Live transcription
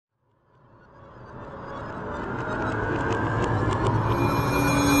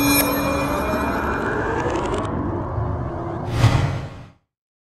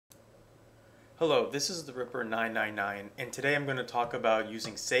this is the Ripper 999, and today I'm going to talk about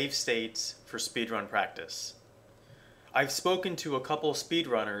using save states for speedrun practice. I've spoken to a couple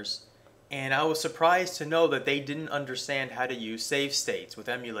speedrunners, and I was surprised to know that they didn't understand how to use save states with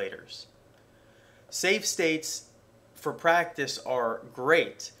emulators. Save states for practice are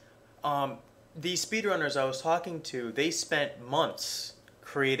great. These speedrunners I was talking to, they spent months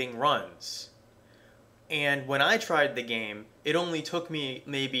creating runs. And when I tried the game, it only took me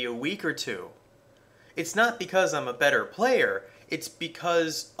maybe a week or two. It's not because I'm a better player, it's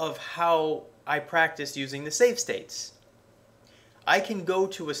because of how I practice using the save states. I can go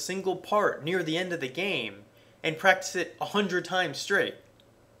to a single part near the end of the game and practice it 100 times straight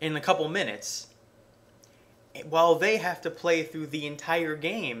in a couple minutes, while they have to play through the entire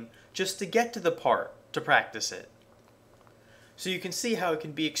game just to get to the part to practice it. So you can see how it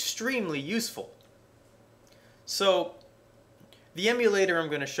can be extremely useful. So, the emulator I'm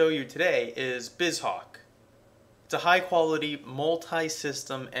going to show you today is BizHawk. It's a high-quality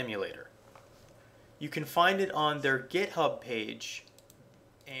multi-system emulator. You can find it on their GitHub page,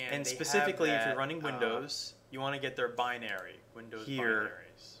 and specifically if you're running Windows, you want to get their binary, Windows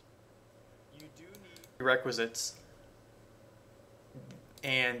binaries. You do need prerequisites,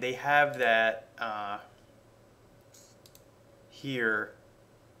 and they have that here.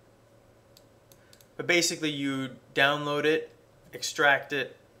 But basically you download it, extract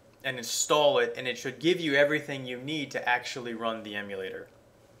it, and install it, and it should give you everything you need to actually run the emulator.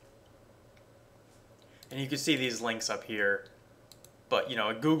 And you can see these links up here, but you know,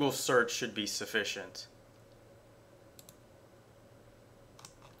 a Google search should be sufficient.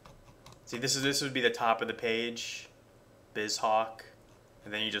 See, this would be the top of the page, BizHawk,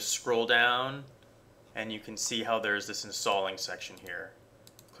 and then you just scroll down, and you can see how there's this installing section here.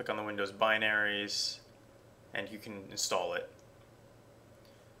 Click on the Windows binaries, and you can install it.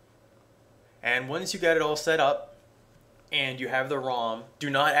 And once you get it all set up, and you have the ROM, do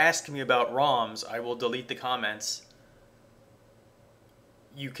not ask me about ROMs, I will delete the comments.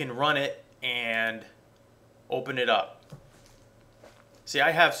 You can run it and open it up. See,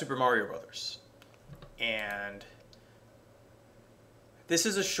 I have Super Mario Brothers, and this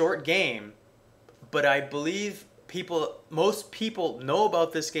is a short game, but I believe most people know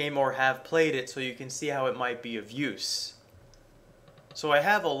about this game or have played it, so you can see how it might be of use. So I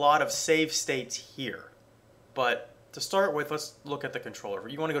have a lot of save states here, but to start with, let's look at the controller.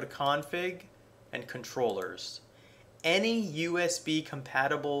 You want to go to Config and Controllers. Any USB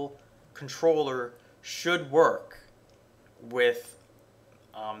compatible controller should work with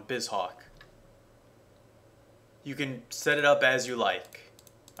BizHawk. You can set it up as you like.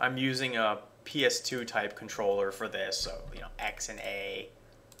 I'm using a PS2 type controller for this, so you know, X and A,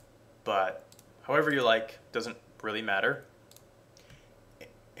 but however you like, doesn't really matter.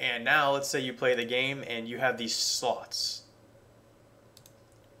 And now let's say you play the game and you have these slots,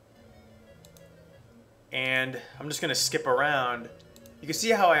 and I'm just gonna skip around. You can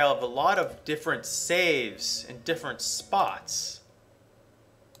see how I have a lot of different saves in different spots.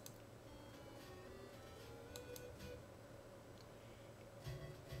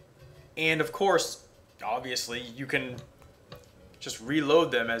 And of course, obviously, you can just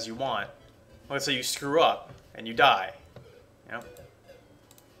reload them as you want. Let's say you screw up and you die. You know?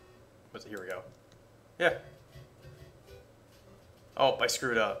 Here we go. Yeah. Oh, I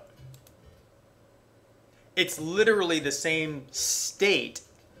screwed up. It's literally the same state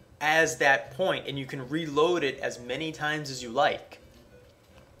as that point, and you can reload it as many times as you like.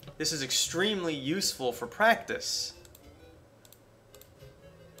 This is extremely useful for practice.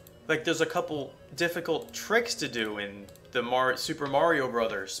 Like, there's a couple difficult tricks to do in the Super Mario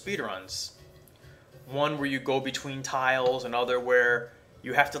Brothers speedruns. One where you go between tiles, another where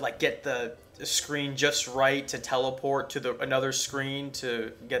you have to like get the screen just right to teleport to another screen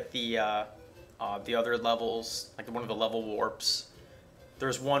to get the other levels, like one of the level warps.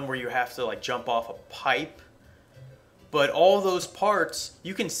 There's one where you have to like jump off a pipe. But all those parts,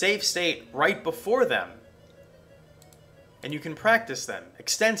 you can save state right before them. And you can practice them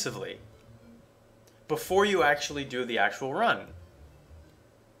extensively before you actually do the actual run.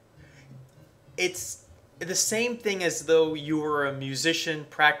 It's the same thing as though you were a musician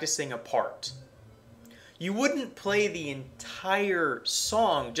practicing a part. You wouldn't play the entire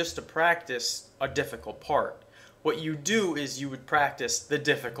song just to practice a difficult part. What you do is you would practice the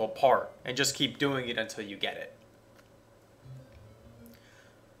difficult part and just keep doing it until you get it.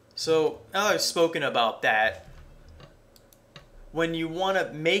 So now I've spoken about that, when you want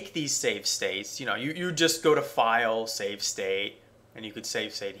to make these save states, you know, you just go to File, Save State, and you could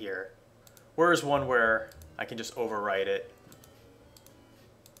save state here. Whereas one where I can just overwrite it.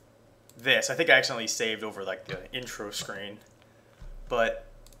 this. I think I accidentally saved over like the intro screen. But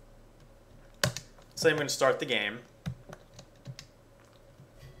so I'm going to start the game.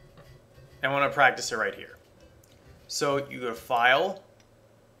 And I want to practice it right here. So you go to File,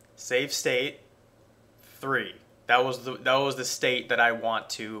 Save State, 3. That was the state that I want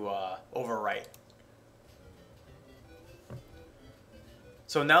to overwrite.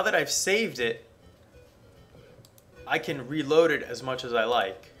 So now that I've saved it, I can reload it as much as I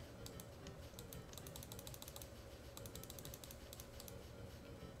like.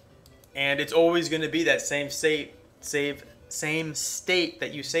 And it's always going to be that same state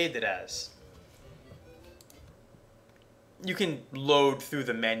that you saved it as. You can load through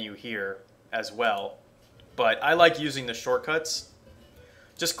the menu here as well, but I like using the shortcuts.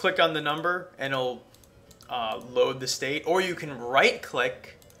 Just click on the number and it'll load the state, or you can right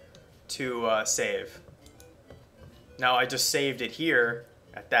click to save. Now I just saved it here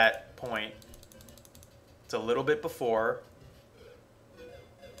at that point. It's a little bit before.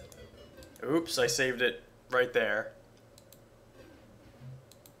 Oops, I saved it right there.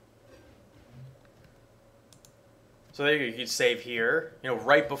 So there you can save here,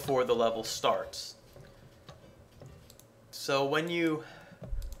 right before the level starts. So when you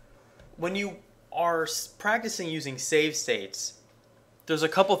are practicing using save states, there's a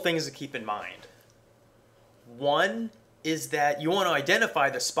couple things to keep in mind. One is that you want to identify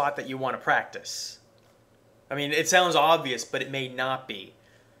the spot that you want to practice. I mean, it sounds obvious, but it may not be,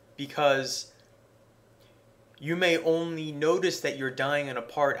 because you may only notice that you're dying in a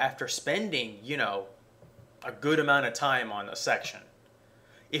part after spending, a good amount of time on a section.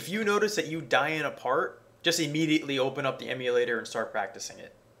 If you notice that you die in a part, just immediately open up the emulator and start practicing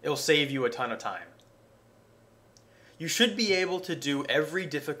it. It'll save you a ton of time. You should be able to do every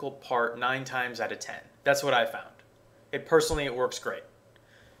difficult part 9 times out of 10. That's what I found. Personally, it works great.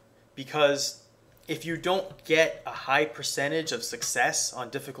 Because if you don't get a high percentage of success on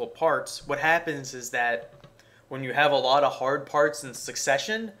difficult parts, what happens is that when you have a lot of hard parts in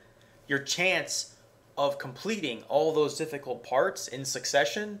succession, your chance of completing all those difficult parts in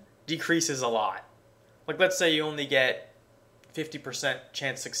succession decreases a lot. Like, let's say you only get 50%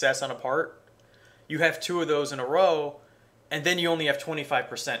 chance success on a part. You have 2 of those in a row, and then you only have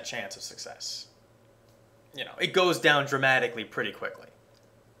 25% chance of success. It goes down dramatically pretty quickly.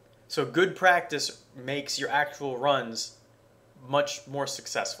 So good practice makes your actual runs much more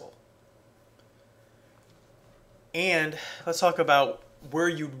successful. And let's talk about where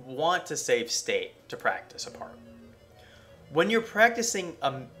you'd want to save state to practice a part. When you're practicing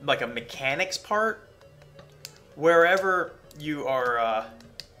like a mechanics part, wherever you are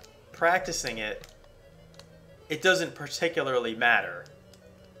practicing it, it doesn't particularly matter.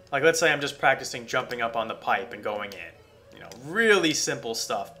 Like, let's say I'm just practicing jumping up on the pipe and going in. Really simple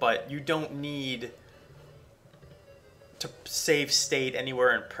stuff, but you don't need to save state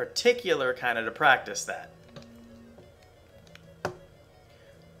anywhere in particular kind of to practice that.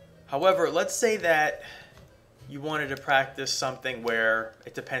 However, let's say that you wanted to practice something where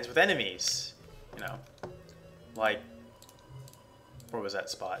it depends with enemies. Like, where was that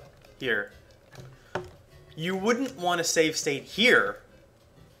spot? Here. You wouldn't want to save state here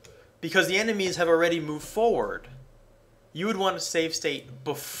because the enemies have already moved forward. You would want to save state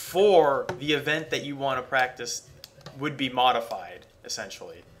before the event that you want to practice would be modified,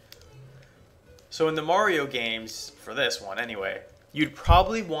 essentially. So in the Mario games, for this one anyway, you'd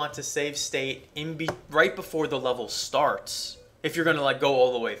probably want to save state right before the level starts if you're going to go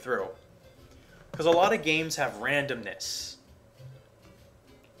all the way through. Because a lot of games have randomness.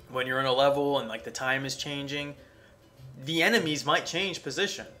 When you're in a level and the time is changing, the enemies might change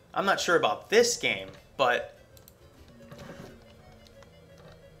position. I'm not sure about this game, but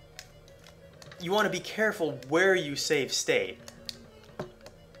you want to be careful where you save state,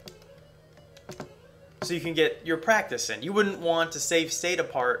 so you can get your practice in. You wouldn't want to save state a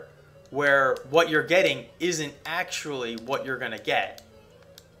part where what you're getting isn't actually what you're going to get.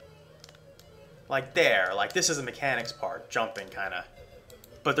 Like there, this is a mechanics part, jumping kind of.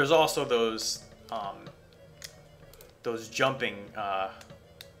 But there's also those jumping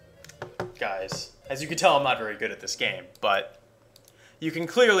guys. As you can tell, I'm not very good at this game, but you can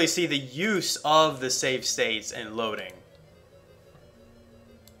clearly see the use of the save states and loading.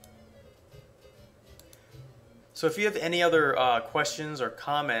 So if you have any other questions or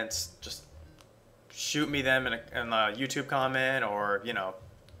comments, just shoot me them in a YouTube comment, or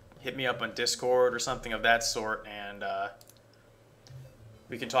hit me up on Discord or something of that sort, and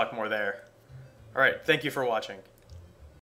we can talk more there. All right, thank you for watching.